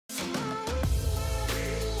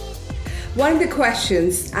One of the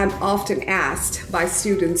questions I'm often asked by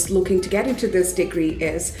students looking to get into this degree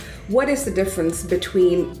is, what is the difference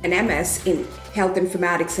between an MS in Health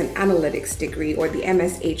Informatics and Analytics degree, or the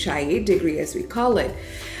MSHIA degree as we call it,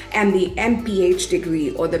 and the MPH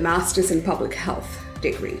degree, or the Masters in Public Health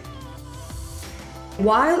degree?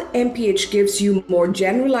 While MPH gives you more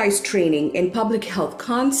generalized training in public health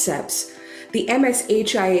concepts, the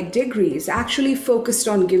MSHIA degree is actually focused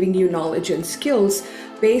on giving you knowledge and skills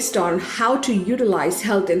based on how to utilize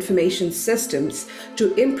health information systems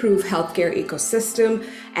to improve healthcare ecosystem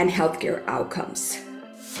and healthcare outcomes.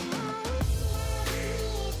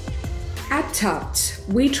 At Tufts,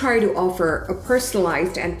 we try to offer a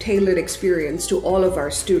personalized and tailored experience to all of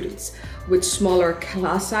our students with smaller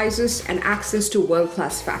class sizes and access to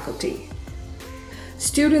world-class faculty.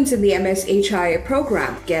 Students in the MSHIA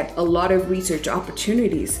program get a lot of research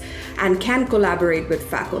opportunities and can collaborate with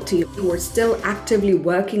faculty who are still actively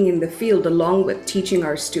working in the field along with teaching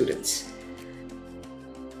our students.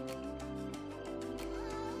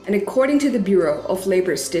 And according to the Bureau of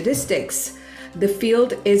Labor Statistics, the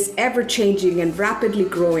field is ever-changing and rapidly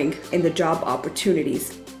growing in the job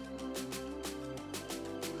opportunities.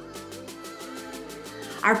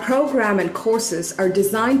 Our program and courses are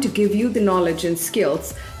designed to give you the knowledge and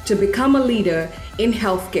skills to become a leader in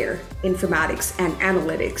healthcare, informatics, and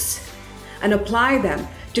analytics, and apply them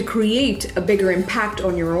to create a bigger impact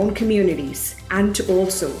on your own communities and to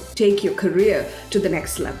also take your career to the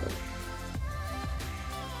next level.